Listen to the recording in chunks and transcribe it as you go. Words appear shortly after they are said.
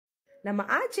நம்ம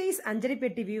ஆச்சீஸ்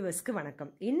அஞ்சரைப்பெட்டி வியூவர்ஸ்க்கு வணக்கம்.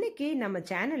 இன்னைக்கு நம்ம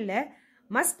சேனல்ல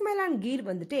மஸ்க்மெலான் கீர்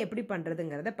வந்துட்டு எப்படி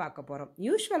பண்றதுங்கிறத பார்க்க போறோம்.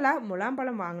 யூஸ்வலா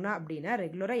முலாம்பழம் வாங்கினா அப்படின்னா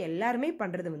ரெகுலரா எல்லாருமே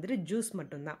பண்றது வந்துட்டு ஜூஸ்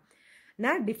மட்டும்தான்.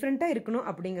 நான் டிஃப்ரெண்டா இருக்கணும்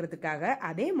அப்படிங்கிறதுக்காக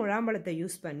அதே முலாம்பழத்தை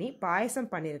யூஸ் பண்ணி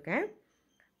பாயசம் பண்ணியிருக்கேன்.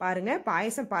 பாருங்க,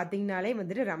 பாயசம் பார்த்தீங்கனாலே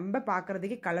வந்துட்டு ரொம்ப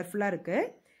பார்க்கறதுக்கு கலர்ஃபுல்லா இருக்கு.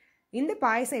 இந்த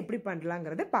பாயசம் எப்படி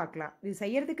பண்ணலாங்கிறத பார்க்கலாம். இது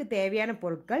செய்யறதுக்கு தேவையான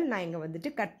பொருட்கள் நான் இங்கே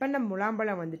வந்துட்டு கட் பண்ண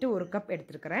முலாம்பழம் வந்துட்டு 1 கப்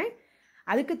எடுத்துருக்கிறேன்.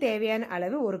 அதுக்கு தேவையான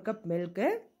அளவு 1 கப் மில்க்கு,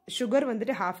 சுகர்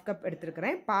வந்துட்டு 1/2 கப்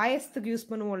எடுத்துருக்கிறேன். பாயசத்துக்கு யூஸ்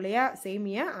பண்ணுவோம் இல்லையா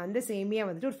சேமியா, அந்த சேமியா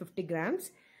வந்துட்டு ஒரு 50 கிராம்ஸ்.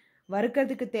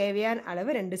 வறுக்கிறதுக்கு தேவையான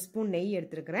அளவு 2 ஸ்பூன் நெய்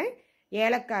எடுத்துருக்கிறேன்.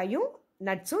 ஏலக்காயும்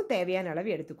நட்ஸும் தேவையான அளவு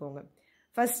எடுத்துக்கோங்க.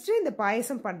 ஃபஸ்ட்டு இந்த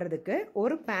பாயசம் பண்ணுறதுக்கு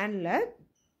ஒரு பேனில்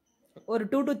ஒரு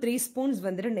 2 to 3 ஸ்பூன்ஸ்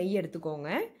வந்துட்டு நெய்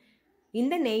எடுத்துக்கோங்க.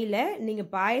 இந்த நெய்யில்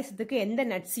நீங்கள் பாயசத்துக்கு எந்த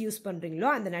நட்ஸ் யூஸ் பண்ணுறீங்களோ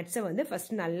அந்த நட்ஸை வந்து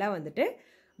ஃபஸ்ட் நல்லா வந்துட்டு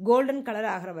கோல்டன் கலர்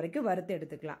ஆகிற வரைக்கும் வறுத்து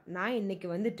எடுத்துக்கலாம். நான் இன்னைக்கு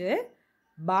வந்துட்டு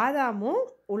பாதாமும்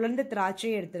உலர்ந்த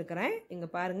திராட்சையும் எடுத்துருக்கிறேன். இங்கே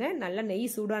பாருங்கள், நல்லா நெய்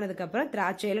சூடானதுக்கப்புறம்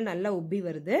திராட்சையில் நல்லா உப்பி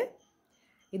வருது.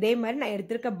 இதே மாதிரி நான்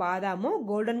எடுத்திருக்க பாதாமும்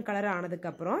கோல்டன் கலர்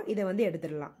ஆனதுக்கப்புறம் இதை வந்து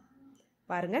எடுத்துடலாம்.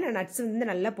 பாருங்கள், நான் நட்ஸ்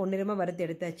வந்து நல்லா பொன்னிறமாக வறுத்து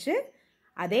எடுத்தாச்சு.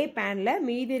 அதே பேனில்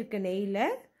மீதி இருக்க நெய்யில்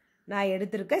நான்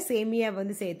எடுத்திருக்க சேமியா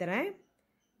வந்து சேர்த்துறேன்.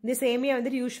 இந்த சேமியா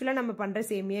வந்துட்டு யூஸ்வலாக நம்ம பண்ணுற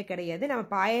சேமியா கிடையாது, நம்ம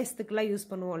பாயசத்துக்கெலாம்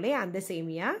யூஸ் பண்ணுவோம் இல்லையா அந்த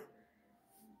சேமியா.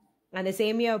 அந்த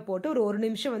சேமியாவை போட்டு ஒரு 1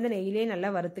 நிமிஷம் வந்து நெய்யிலே நல்லா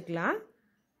வறுத்துக்கலாம்.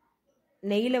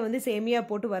 நெய்யில் வந்து சேமியா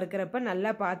போட்டு வறுக்கிறப்ப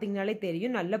நல்லா பார்த்தீங்கனாலே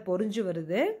தெரியும், நல்லா பொரிஞ்சு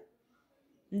வருது.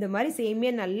 இந்த மாதிரி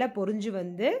சேமியா நல்லா பொரிஞ்சு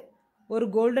வந்து ஒரு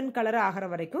கோல்டன் கலர் ஆகிற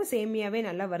வரைக்கும் சேமியாவே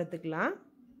நல்லா வறுத்துக்கலாம்.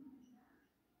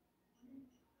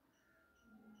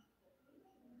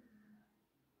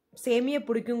 சேமியா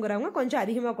பிடிக்குங்கிறவங்க கொஞ்சம்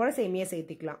அதிகமாக கூட சேமியா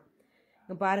சேர்த்திக்கலாம்.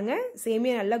 இங்கே பாருங்கள்,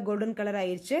 சேமியா நல்லா கோல்டன் கலர்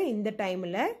ஆயிடுச்சு. இந்த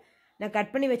டைமில் நான்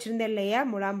கட் பண்ணி வச்சுருந்தேன் இல்லையா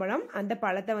முலாம்பழம், அந்த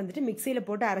பழத்தை வந்துட்டு மிக்சியில்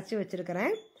போட்டு அரைச்சி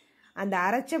வச்சுருக்கிறேன். அந்த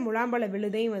அரைச்ச முலாம்பழ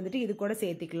விழுதையும் வந்துட்டு இது கூட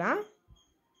சேர்த்திக்கலாம்.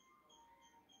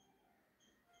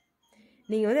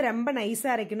 நீங்கள் வந்து ரொம்ப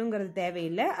நைஸாக அரைக்கணுங்கிறது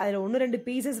தேவையில்லை. அதில் 1-2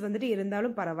 பீசஸ் வந்துட்டு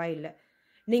இருந்தாலும் பரவாயில்லை.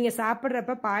 நீங்கள்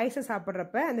சாப்பிட்றப்ப பாயசம்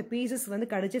சாப்பிட்றப்ப அந்த பீசஸ் வந்து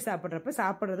கடிச்சு சாப்பிட்றப்ப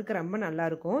சாப்பிட்றதுக்கு ரொம்ப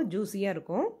நல்லாயிருக்கும், ஜூஸியாக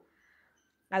இருக்கும்.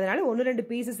 அதனால் 1-2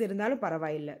 பீசஸ் இருந்தாலும்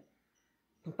பரவாயில்லை.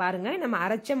 பாருங்கள், நம்ம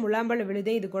அரைச்ச முலாம்பழ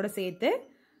விழுதை இது கூட சேர்த்து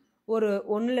ஒரு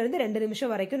 1-2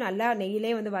 நிமிஷம் வரைக்கும் நல்லா நெய்யிலே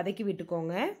வந்து வதக்கி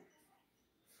விட்டுக்கோங்க.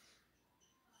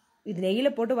 இது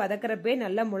நெய்யில் போட்டு வதக்கிறப்பே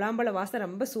நல்லா முலாம்பழ வாசம்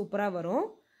ரொம்ப சூப்பராக வரும்.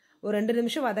 ஒரு 2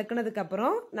 நிமிஷம்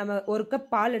வதக்கினதுக்கப்புறம் நம்ம 1 கப்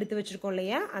பால் எடுத்து வச்சுருக்கோம்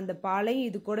இல்லையா, அந்த பாலையும்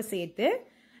இது கூட சேர்த்து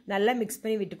நல்லா மிக்ஸ்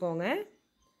பண்ணி விட்டுக்கோங்க.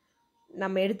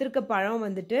 நம்ம எடுத்திருக்க பழம்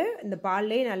வந்துட்டு இந்த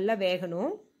பால்லே நல்லா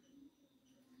வேகணும்.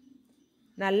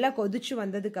 நல்லா கொதிச்சு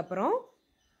வந்ததுக்கப்புறம்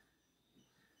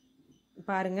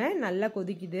பாருங்க, நல்லா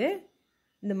கொதிக்குது.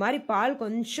 இந்த மாதிரி பால்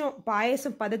கொஞ்சம்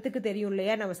பாயசம் பதத்துக்கு தெரியும்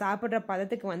இல்லையா, நம்ம சாப்பிட்ற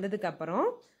பதத்துக்கு வந்ததுக்கப்புறம்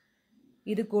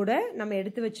இது கூட நம்ம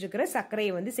எடுத்து வச்சிருக்கிற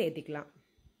சர்க்கரையை வந்து சேர்த்திக்கலாம்.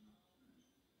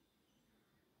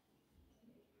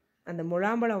 அந்த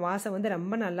முலாம்பழம் வாசம் வந்து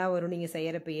ரொம்ப நல்லா வரும் நீங்கள்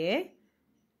செய்யறப்பயே.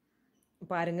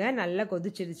 பாருங்க, நல்லா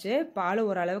கொதிச்சிருச்சு, பால்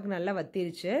ஓரளவுக்கு நல்லா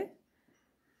வத்திருச்சு.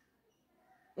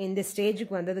 இந்த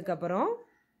ஸ்டேஜுக்கு வந்ததுக்கப்புறம்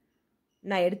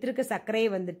நான் எடுத்திருக்க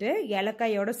சர்க்கரையை வந்துட்டு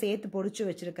ஏலக்காயோட சேர்த்து பொடிச்சு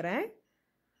வச்சிருக்கிறேன்.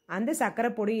 அந்த சர்க்கரை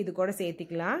பொடி இது கூட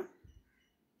சேர்த்திக்கலாம்.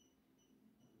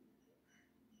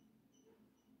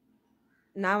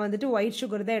 நான் வந்துட்டு ஒயிட்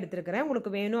சுகர் தான் எடுத்துருக்கிறேன்.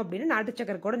 உங்களுக்கு வேணும் அப்படின்னா நாட்டு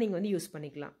சர்க்கரை கூட நீங்கள் வந்து யூஸ்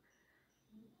பண்ணிக்கலாம்.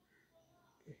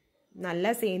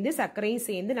 நல்லா சேர்ந்து சர்க்கரையும்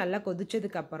சேர்ந்து நல்லா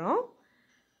கொதிச்சதுக்கப்புறம்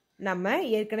நம்ம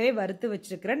ஏற்கனவே வறுத்து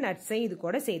வச்சிருக்கிற நட்ஸையும் இது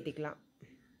கூட சேர்த்திக்கலாம்.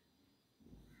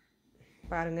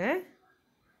 பாருங்க,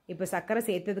 இப்போ சர்க்கரை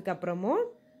சேர்த்ததுக்கப்புறமும்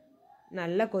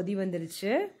நல்லா கொதி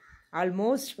வந்துருச்சு.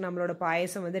 ஆல்மோஸ்ட் நம்மளோட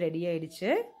பாயசம் வந்து ரெடி ஆயிடுச்சு.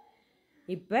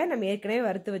 இப்போ நம்ம ஏற்கனவே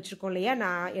வறுத்து வச்சுருக்கோம் இல்லையா,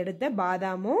 நான் எடுத்த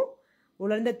பாதாமும்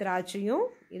உலர்ந்த திராட்சையும்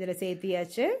இதில்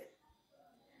சேர்த்தியாச்சு.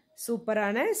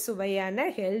 சூப்பரான சுவையான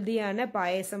ஹெல்தியான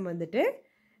பாயசம் வந்துட்டு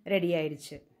ரெடி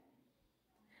ஆயிடுச்சு.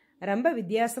 ரொம்ப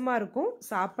வித்தியாசமாக இருக்கும்,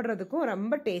 சாப்பிட்றதுக்கும்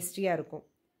ரொம்ப டேஸ்டியாக இருக்கும்.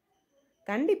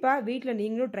 கண்டிப்பாக வீட்டில்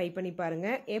நீங்களும் ட்ரை பண்ணி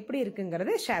பாருங்கள். எப்படி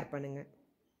இருக்குங்கிறத ஷேர் பண்ணுங்கள்.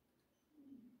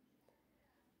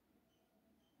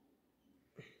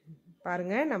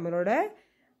 பாருங்கள், நம்மளோட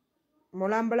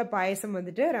முலாம்பழ பாயசம்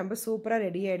வந்துட்டு ரொம்ப சூப்பராக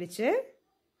ரெடி ஆயிடுச்சு.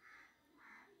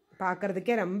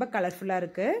 பார்க்குறதுக்கே ரொம்ப கலர்ஃபுல்லாக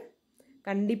இருக்குது.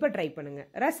 கண்டிப்பாக ட்ரை பண்ணுங்கள்.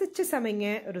 ரசித்து சமைங்க,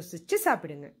 ருசித்து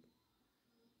சாப்பிடுங்க.